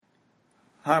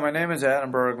Hi, my name is Adam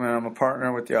Bergman. I'm a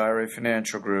partner with the IRA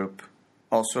Financial Group,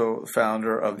 also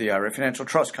founder of the IRA Financial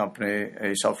Trust Company,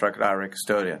 a self-directed IRA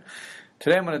custodian.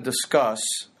 Today I'm going to discuss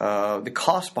the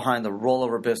cost behind the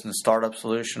Rollover Business Startup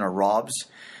Solution, or ROBS,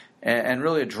 and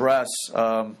really address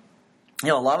a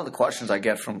lot of the questions I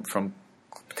get from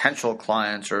potential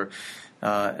clients or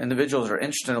individuals who are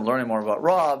interested in learning more about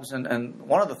ROBS. And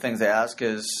one of the things they ask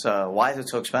is, why is it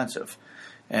so expensive?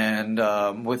 And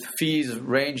with fees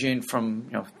ranging from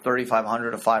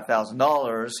 $3,500 to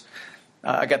 $5,000,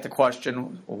 I get the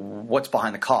question, what's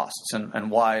behind the costs,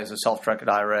 and why is a self-directed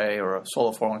IRA or a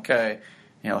solo 401k,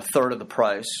 a third of the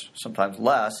price, sometimes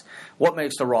less? What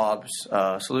makes the ROBS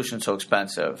solution so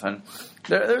expensive? And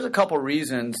there's a couple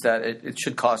reasons that it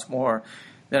should cost more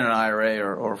than an IRA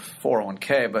or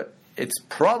 401k, but it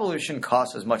probably shouldn't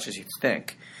cost as much as you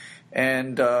think.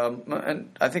 And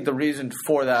I think the reason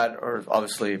for that are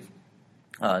obviously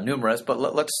numerous, but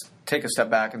let's take a step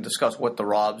back and discuss what the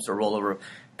ROBS, or Rollover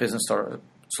Business Startup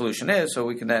Solution, is, so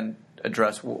we can then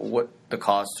address what the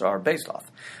costs are based off.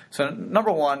 So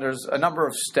number one, there's a number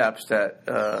of steps that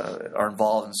are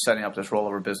involved in setting up this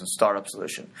Rollover Business Startup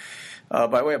Solution.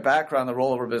 By way of background, the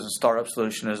Rollover Business Startup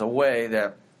Solution is a way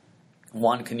that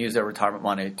one can use their retirement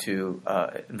money to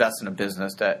invest in a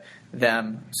business that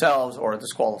themselves or a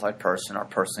disqualified person are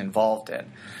personally involved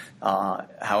in.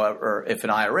 However, if an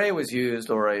IRA was used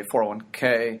or a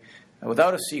 401k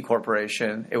without a C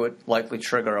corporation, it would likely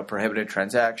trigger a prohibited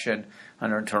transaction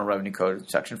under Internal Revenue Code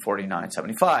Section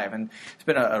 4975. And it's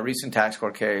been a recent tax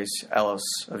court case, Ellis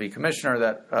v. Commissioner,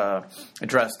 that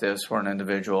addressed this, where an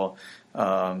individual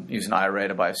used an IRA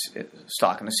to buy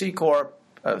stock in a C corp.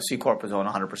 C Corp is owned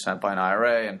 100% by an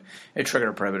IRA, and it triggered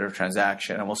a prohibitive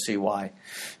transaction, and we'll see why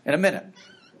in a minute.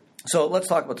 So let's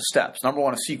talk about the steps. Number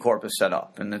one, a C Corp is set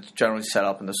up, and it's generally set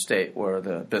up in the state where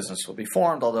the business will be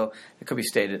formed, although it could be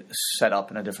set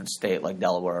up in a different state like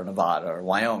Delaware or Nevada or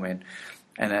Wyoming,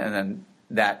 and then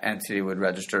that entity would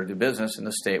register to do business in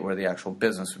the state where the actual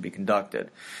business would be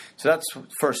conducted. So that's the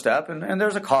first step, and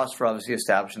there's a cost for obviously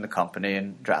establishing the company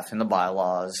and drafting the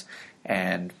bylaws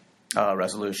and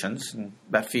resolutions, and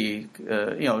that fee,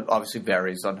 obviously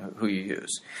varies on who you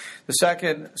use. The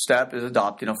second step is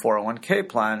adopting a 401k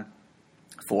plan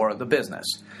for the business,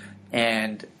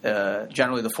 and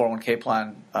generally the 401k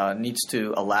plan needs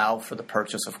to allow for the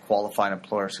purchase of qualified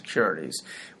employer securities,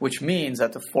 which means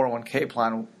that the 401k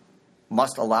plan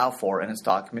must allow for in its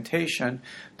documentation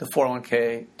the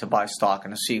 401k to buy stock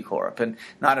in a C Corp, and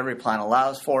not every plan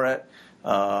allows for it.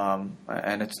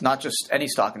 And it's not just any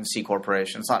stock in the C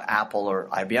Corporation. It's not Apple or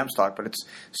IBM stock, but it's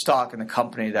stock in the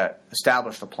company that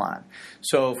established the plan.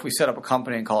 So if we set up a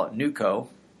company and call it NewCo,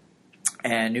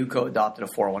 and NewCo adopted a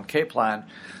 401k plan,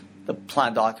 the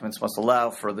plan documents must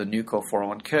allow for the NewCo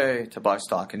 401k to buy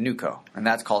stock in NewCo, and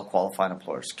that's called qualified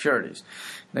employer securities.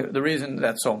 The reason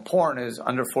that's so important is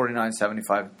under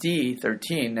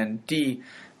 4975D13, and D,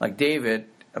 like David,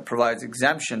 provides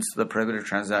exemptions to the prohibited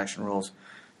transaction rules.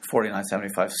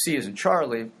 4975C is in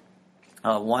Charlie.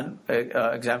 One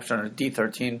exemption under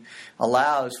D13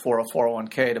 allows for a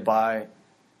 401k to buy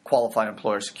qualified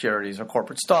employer securities or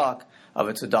corporate stock of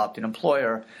its adopting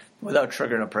employer without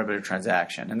triggering a prohibited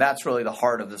transaction. And that's really the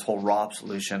heart of this whole ROB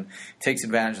solution. It takes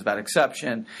advantage of that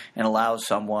exception and allows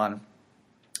someone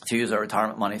to use their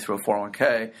retirement money through a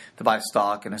 401k to buy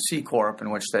stock in a C Corp in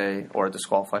which they, or a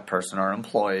disqualified person or an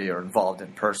employee, are involved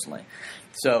in personally.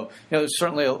 So, there's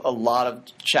certainly a lot of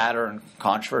chatter and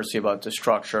controversy about this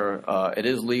structure. It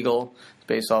is legal. It's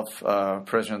based off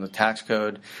provision of the tax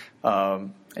code.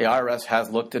 The IRS has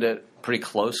looked at it pretty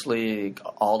closely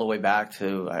all the way back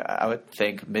to, I would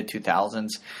think,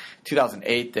 mid-2000s.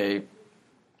 2008, they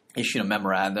issued a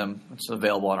memorandum. It's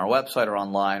available on our website or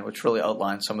online, which really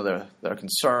outlines some of their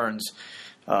concerns.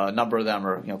 A number of them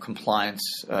are,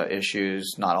 compliance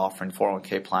issues, not offering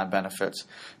 401k plan benefits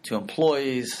to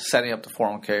employees, setting up the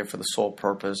 401k for the sole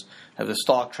purpose of the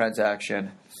stock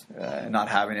transaction, not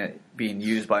having it being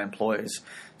used by employees.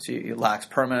 So it lacks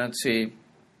permanency.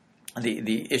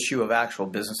 The issue of actual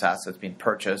business assets being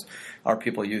purchased, are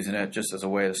people using it just as a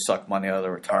way to suck money out of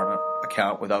their retirement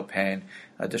account without paying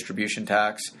a distribution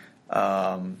tax?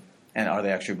 And are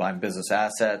they actually buying business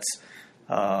assets?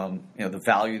 The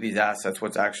value of these assets,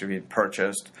 what's actually being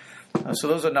purchased. So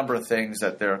those are a number of things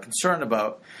that they're concerned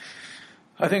about.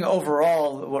 I think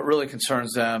overall what really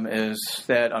concerns them is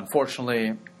that,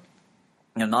 unfortunately,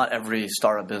 not every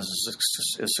startup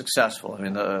business is successful. I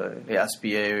mean, the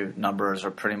SBA numbers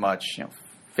are pretty much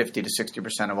 50 to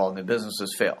 60% of all new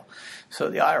businesses fail. So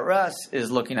the IRS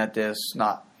is looking at this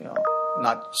not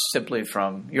simply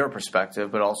from your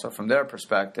perspective, but also from their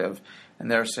perspective,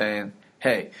 and they're saying,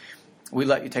 hey, we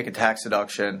let you take a tax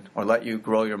deduction or let you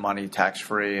grow your money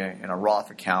tax-free in a Roth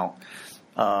account.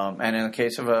 And in the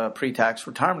case of a pre-tax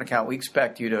retirement account, we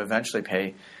expect you to eventually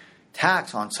pay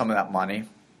tax on some of that money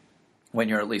when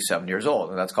you're at least 7 years old,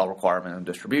 and that's called required minimum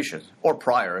distributions, or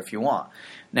prior if you want.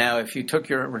 Now, if you took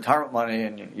your retirement money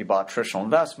and you bought traditional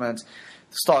investments,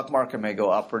 the stock market may go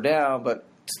up or down, but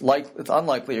it's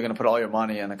unlikely you're going to put all your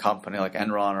money in a company like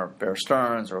Enron or Bear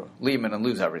Stearns or Lehman and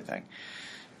lose everything.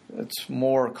 It's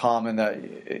more common that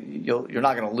you're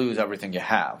not going to lose everything you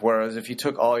have. Whereas if you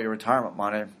took all your retirement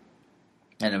money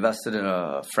and invested in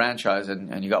a franchise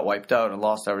and you got wiped out and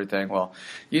lost everything, well,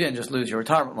 you didn't just lose your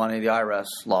retirement money. The IRS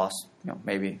lost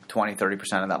maybe 20,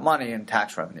 30% of that money in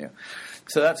tax revenue.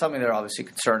 So that's something they're obviously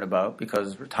concerned about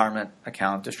because retirement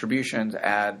account distributions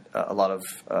add a lot of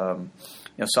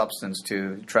substance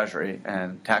to Treasury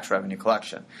and tax revenue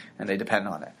collection, and they depend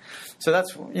on it. So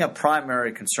that's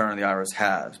primary concern the IRS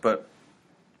has. But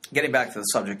getting back to the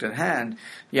subject at hand,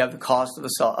 you have the cost of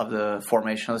the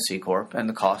formation of the C Corp and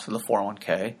the cost of the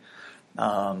 401k.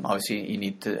 Obviously, you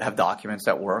need to have documents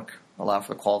that work, allow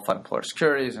for the qualified employer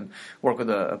securities, and work with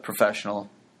a professional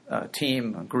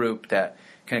team, a group that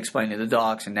can explain you the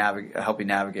docs and help you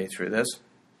navigate through this.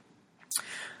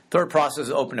 Third process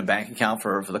is open a bank account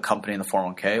for the company and the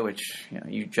 401k, which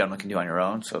you generally can do on your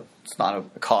own, so it's not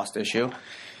a cost issue.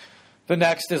 The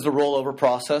next is the rollover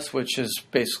process, which is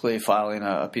basically filing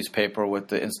a piece of paper with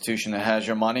the institution that has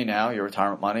your money now, your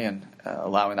retirement money, and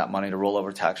allowing that money to roll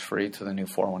over tax-free to the new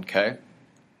 401k.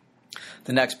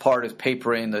 The next part is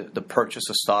papering the purchase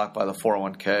of stock by the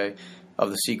 401k of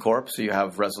the C Corp. So you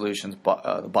have resolutions,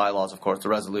 the bylaws, of course, the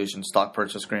resolution, stock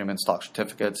purchase agreement, stock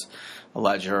certificates, a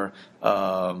ledger,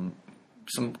 some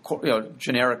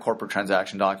generic corporate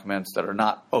transaction documents that are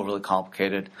not overly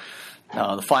complicated.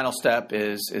 The final step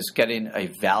is getting a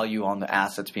value on the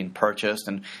assets being purchased,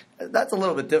 and that's a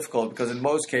little bit difficult because in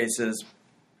most cases,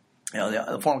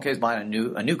 the 401k is buying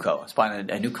a new co. It's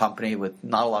buying a new company with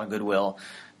not a lot of goodwill,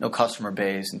 no customer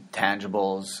base,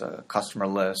 intangibles, customer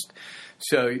list.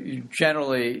 So you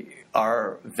generally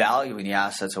are valuing the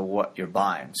assets of what you're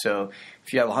buying. So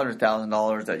if you have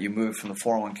 $100,000 that you move from the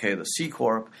 401k to the C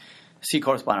Corp, C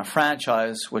Corp's buying a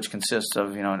franchise which consists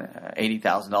of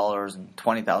 $80,000 and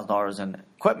 $20,000 in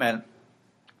equipment.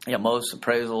 Most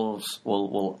appraisals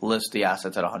will list the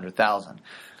assets at $100,000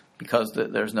 because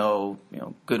there's no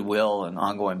goodwill and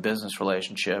ongoing business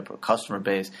relationship or customer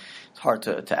base. It's hard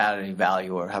to add any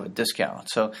value or have a discount.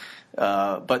 So,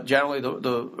 but generally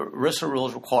the RISA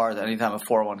rules require that anytime a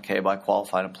 401k buy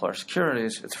qualified employer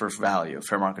securities, it's for value,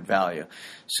 fair market value.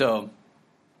 So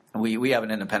we have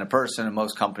an independent person, and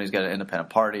most companies get an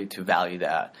independent party to value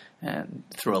that and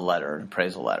through a letter, an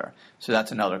appraisal letter. So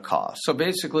that's another cost. So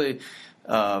basically,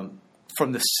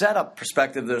 from the setup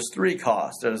perspective, there's three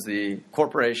costs. There's the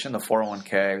corporation, the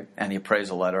 401k, and the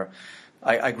appraisal letter.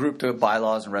 I grouped the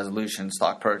bylaws and resolutions,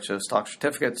 stock purchase, stock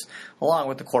certificates, along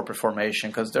with the corporate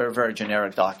formation because they're very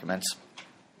generic documents.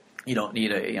 You don't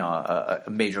need a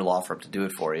major law firm to do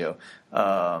it for you.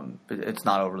 It's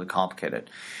not overly complicated.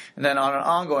 And then on an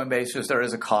ongoing basis, there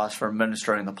is a cost for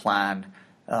administering the plan.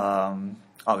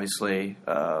 Obviously,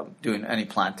 doing any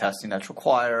plan testing that's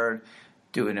required,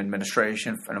 doing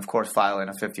administration, and of course filing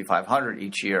a 5500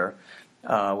 each year,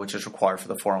 which is required for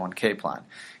the 401k plan.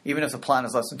 Even if the plan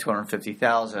is less than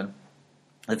 $250,000,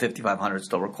 the 5500 is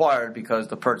still required because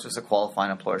the purchase of qualifying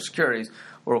employer securities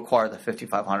will require the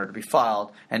 5500 to be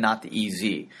filed and not the EZ.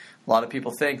 A lot of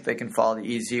people think they can file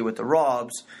the EZ with the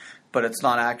ROBs, but it's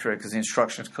not accurate because the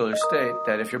instructions clearly state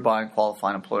that if you're buying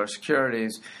qualifying employer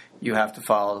securities, you have to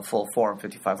file the full Form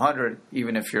 5500,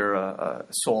 even if you're a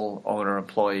sole owner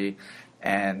employee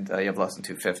and you have less than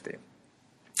 $250,000.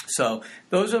 So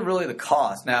those are really the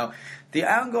costs. Now, the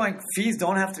ongoing fees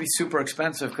don't have to be super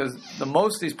expensive because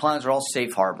most of these plans are all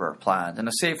safe harbor plans. And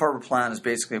a safe harbor plan is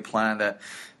basically a plan that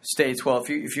states, well,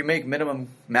 if you make minimum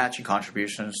matching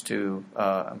contributions to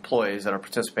employees that are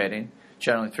participating,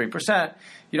 generally 3%,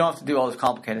 you don't have to do all this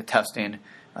complicated testing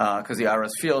because the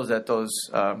IRS feels that those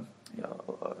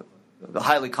the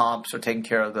highly comps are taking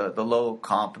care of the low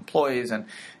comp employees, and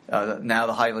now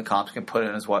the highly comps can put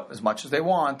in as much as they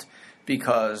want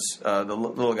because the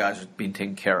little guys are being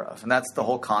taken care of. And that's the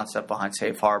whole concept behind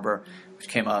Safe Harbor, which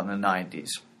came out in the 90s.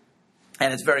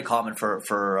 And it's very common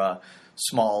for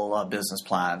small business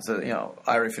plans.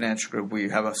 IRA Financial Group, we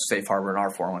have a Safe Harbor in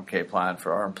our 401k plan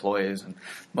for our employees, and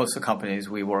most of the companies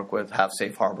we work with have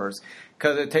Safe Harbors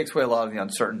because it takes away a lot of the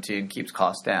uncertainty and keeps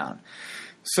costs down.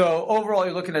 So overall,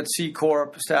 you're looking at C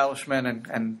Corp, establishment,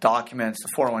 and documents, the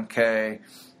 401k,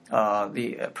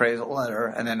 the appraisal letter,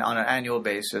 and then on an annual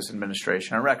basis,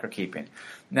 administration and record keeping.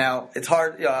 Now, it's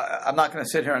hard. I'm not going to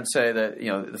sit here and say that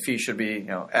the fee should be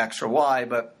X or Y,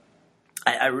 but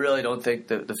I really don't think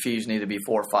the fees need to be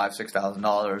 $4,000, $5,000,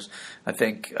 $6,000. I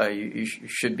think you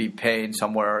should be paying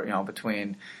somewhere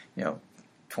between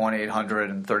 $2,800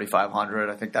 and $3,500.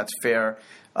 I think that's fair.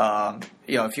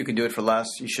 If you can do it for less,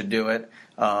 you should do it.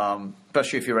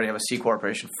 Especially if you already have a C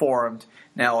corporation formed.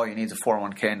 Now all you need is a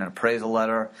 401k and an appraisal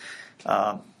letter.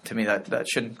 To me, that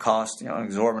shouldn't cost an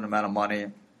exorbitant amount of money.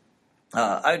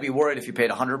 I'd be worried if you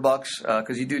paid $100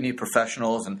 because you do need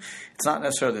professionals, and it's not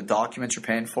necessarily the documents you're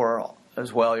paying for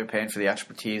as well. You're paying for the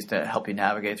expertise to help you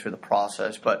navigate through the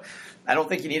process. But I don't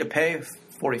think you need to pay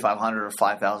 $4,500 or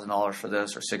 $5,000 for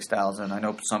this or $6,000. I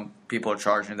know some people are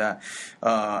charging that,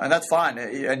 and that's fine.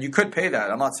 And you could pay that.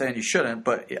 I'm not saying you shouldn't,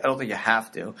 but I don't think you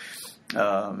have to.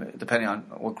 Depending on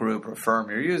what group or firm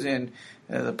you're using,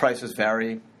 the prices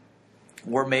vary.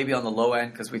 We're maybe on the low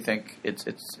end because we think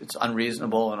it's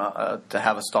unreasonable to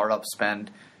have a startup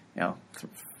spend.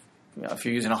 If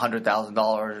you're using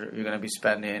 $100,000, you're going to be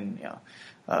spending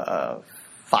 5%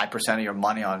 of your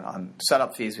money on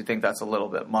setup fees. We think that's a little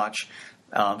bit much.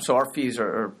 So our fees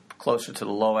are closer to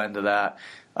the low end of that.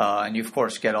 And you, of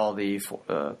course, get all the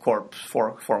corp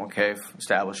 401k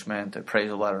establishment,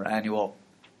 appraisal letter, annual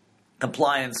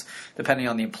compliance, depending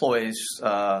on the employees.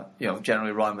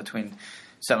 Generally run between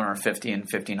 $750 and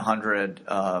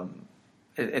 $1,500.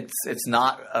 It's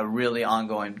not a really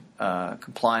ongoing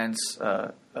compliance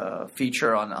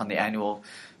feature on the annual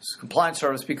compliance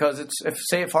service because it's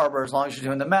safe harbor. As long as you're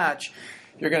doing the match,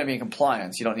 you're going to be in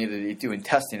compliance. You don't need to be doing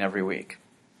testing every week.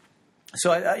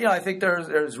 So I think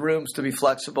there's rooms to be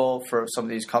flexible for some of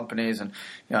these companies, and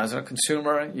as a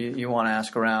consumer, you want to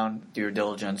ask around, do your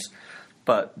diligence,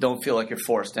 but don't feel like you're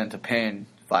forced into paying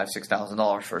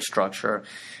 $5,000-$6,000 for a structure,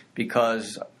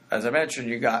 because as I mentioned,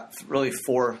 you got really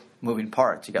four moving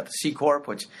parts. You got the C corp,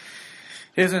 which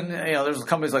isn't there's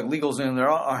companies like LegalZoom there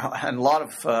are, and a lot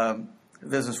of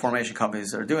business formation companies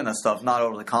that are doing that stuff. Not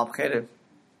overly complicated.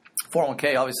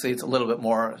 401k, obviously, it's a little bit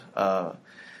more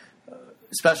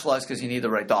specialized because you need the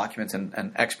right documents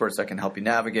and experts that can help you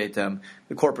navigate them.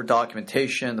 The corporate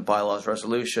documentation, the bylaws,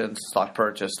 resolutions, stock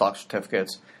purchase, stock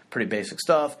certificates, pretty basic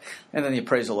stuff. And then the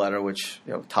appraisal letter, which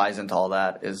ties into all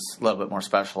that, is a little bit more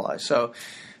specialized. So,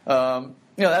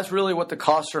 that's really what the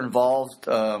costs are involved.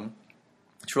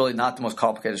 It's really not the most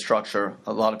complicated structure.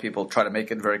 A lot of people try to make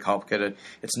it very complicated.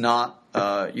 It's not.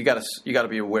 You got to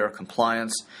be aware of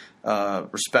compliance,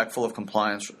 respectful of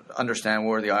compliance, understand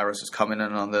where the IRS is coming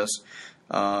in on this.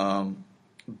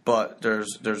 But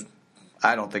there's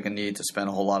I don't think a need to spend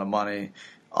a whole lot of money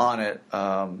on it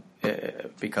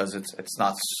because it's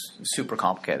not super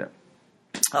complicated.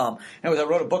 Anyways, I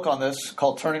wrote a book on this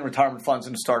called Turning Retirement Funds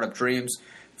into Startup Dreams,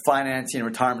 Financing and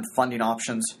Retirement Funding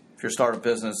Options for Your Startup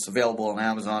Business. It's available on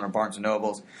Amazon or Barnes &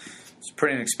 Noble. It's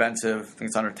pretty inexpensive. I think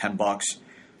it's under $10.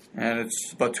 And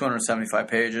it's about 275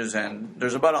 pages, and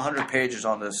there's about 100 pages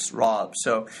on this, Rob.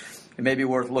 So it may be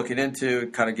worth looking into.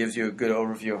 It kind of gives you a good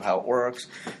overview of how it works,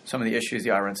 some of the issues the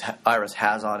IRS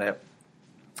has on it,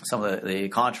 some of the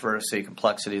controversy,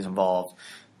 complexities involved,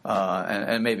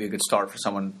 and maybe a good start for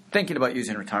someone thinking about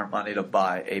using retirement money to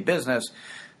buy a business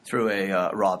through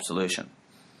a Rob solution.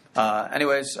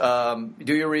 Anyways,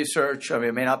 do your research. I mean,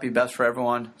 it may not be best for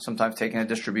everyone. Sometimes taking a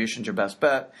distribution is your best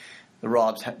bet. The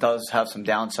Robs does have some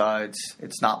downsides.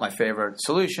 It's not my favorite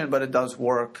solution, but it does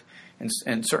work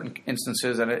in certain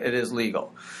instances, and it is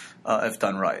legal if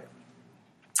done right.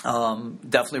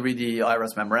 Definitely read the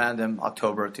IRS memorandum,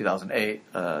 October 2008.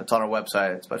 It's on our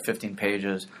website. It's about 15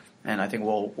 pages, and I think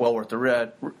well worth the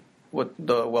read.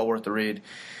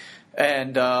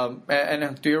 And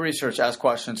do your research, ask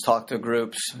questions, talk to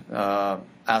groups,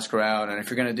 ask around, and if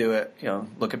you're going to do it,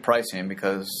 look at pricing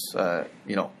because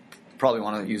probably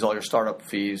want to use all your startup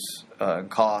fees and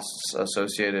costs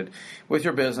associated with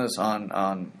your business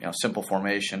on simple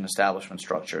formation establishment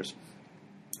structures.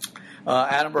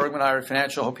 Adam Bergman, IRA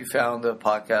Financial. Hope you found the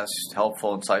podcast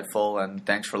helpful, insightful, and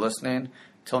thanks for listening.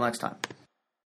 Till next time.